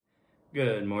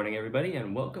Good morning, everybody,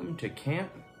 and welcome to Camp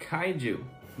Kaiju.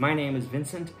 My name is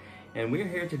Vincent, and we're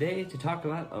here today to talk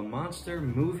about a monster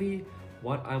movie.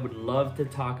 What I would love to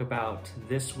talk about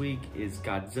this week is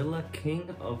Godzilla,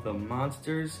 King of the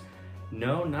Monsters.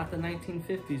 No, not the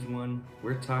 1950s one.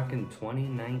 We're talking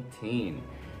 2019.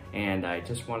 And I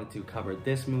just wanted to cover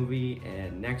this movie,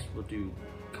 and next we'll do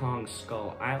Kong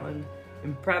Skull Island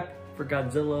and prep for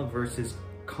Godzilla versus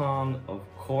Kong, of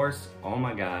course. Oh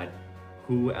my god.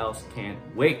 Who else can't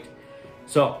wait?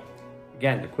 So,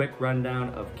 again, the quick rundown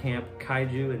of Camp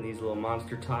Kaiju and these little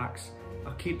monster talks.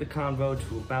 I'll keep the convo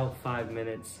to about 5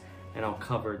 minutes, and I'll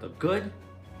cover the good,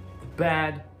 the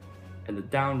bad, and the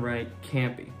downright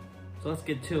campy. So let's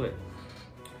get to it.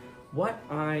 What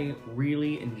I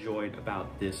really enjoyed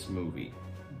about this movie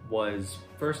was,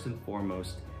 first and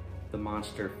foremost, the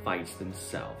monster fights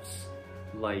themselves.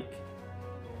 Like,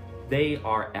 they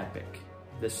are epic.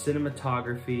 The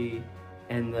cinematography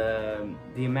and the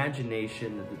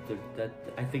imagination that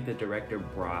I think the director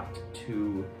brought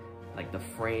to like the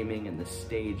framing and the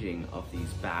staging of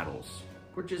these battles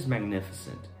were just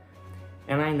magnificent.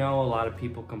 And I know a lot of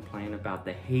people complain about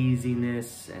the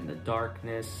haziness and the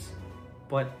darkness,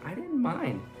 but I didn't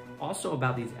mind. Also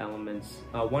about these elements,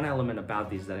 one element about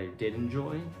these that I did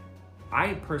enjoy,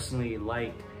 I personally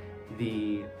liked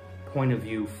the point of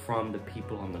view from the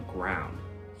people on the ground.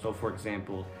 So for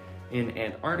example, in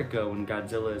Antarctica, when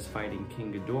Godzilla is fighting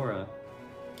King Ghidorah,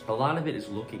 a lot of it is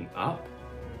looking up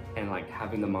and like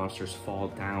having the monsters fall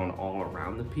down all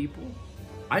around the people.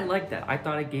 I like that. I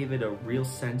thought it gave it a real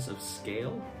sense of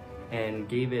scale and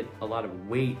gave it a lot of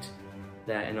weight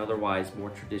that an otherwise more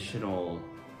traditional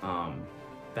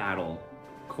battle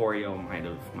choreo might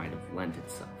have lent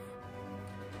itself.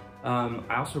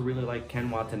 I also really like Ken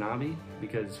Watanabe,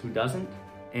 because who doesn't?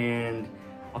 And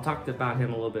I'll talk about him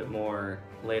a little bit more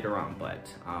later on,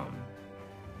 but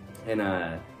in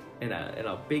a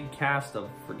big cast of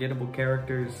forgettable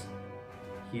characters,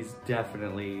 he's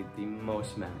definitely the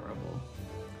most memorable.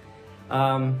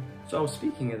 So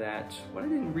speaking of that, what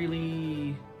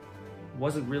I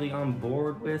wasn't really on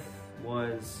board with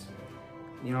was,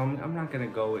 you know, I'm not gonna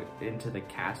go into the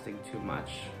casting too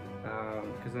much,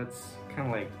 because that's kind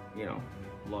of like, you know,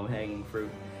 low-hanging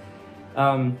fruit.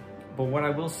 But what I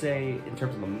will say in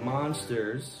terms of the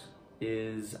monsters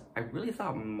is I really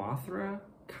thought Mothra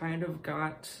kind of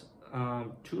got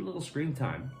too little screen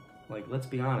time. Like, let's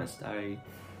be honest, I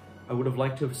would have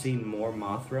liked to have seen more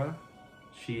Mothra.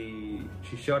 She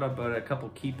showed up at a couple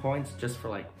key points just for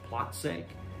like plot's sake,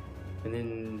 and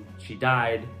then she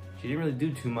died. She didn't really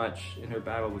do too much in her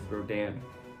battle with Rodan,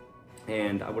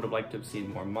 and I would have liked to have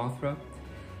seen more Mothra.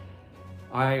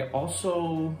 I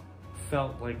also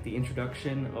felt like the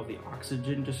introduction of the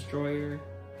oxygen destroyer.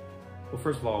 Well,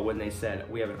 first of all, when they said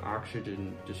we have an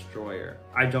oxygen destroyer,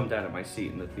 I jumped out of my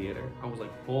seat in the theater. I was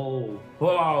like,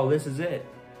 whoa, this is it.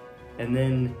 And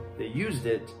then they used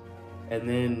it, and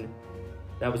then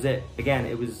that was it. Again,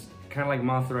 it was kind of like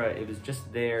Mothra. It was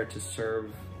just there to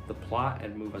serve the plot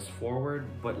and move us forward.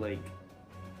 But like,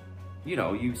 you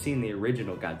know, you've seen the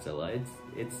original Godzilla.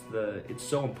 It's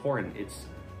so important. It's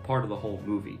part of the whole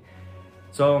movie.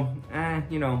 So,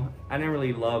 you know, I didn't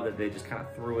really love that they just kind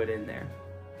of threw it in there.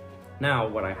 Now,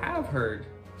 what I have heard,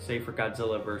 say for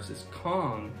Godzilla versus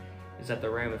Kong, is that the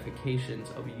ramifications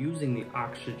of using the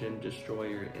oxygen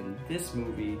destroyer in this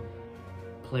movie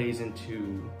plays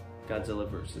into Godzilla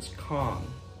versus Kong.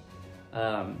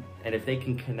 And if they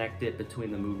can connect it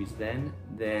between the movies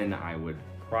then I would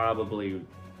probably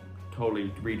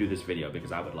totally redo this video,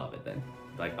 because I would love it then.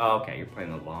 Like, oh, okay, you're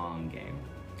playing the long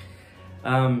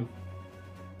game.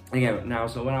 Again, now,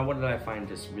 so what did I find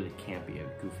just really campy and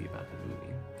goofy about the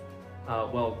movie?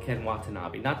 Well, Ken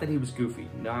Watanabe. Not that he was goofy,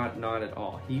 not at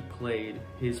all. He played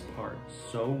his part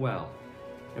so well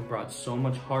and brought so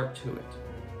much heart to it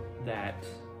that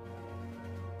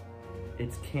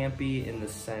it's campy in the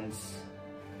sense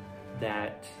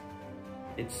that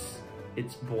it's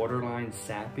borderline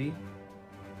sappy,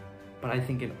 but I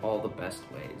think in all the best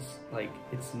ways. Like,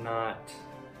 it's not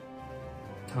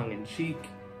tongue-in-cheek.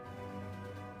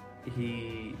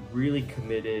 He really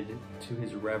committed to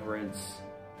his reverence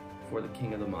for the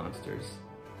King of the Monsters,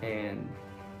 and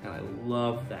I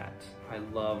love that. I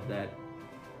love that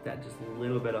just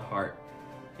little bit of heart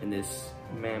in this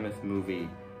mammoth movie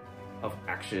of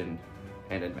action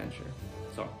and adventure.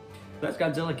 So that's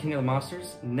Godzilla, King of the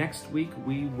Monsters. Next week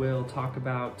we will talk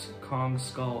about Kong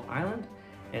Skull Island,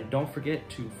 and don't forget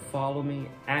to follow me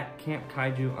at Camp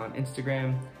Kaiju on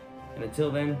Instagram. And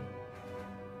until then,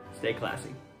 stay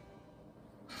classy.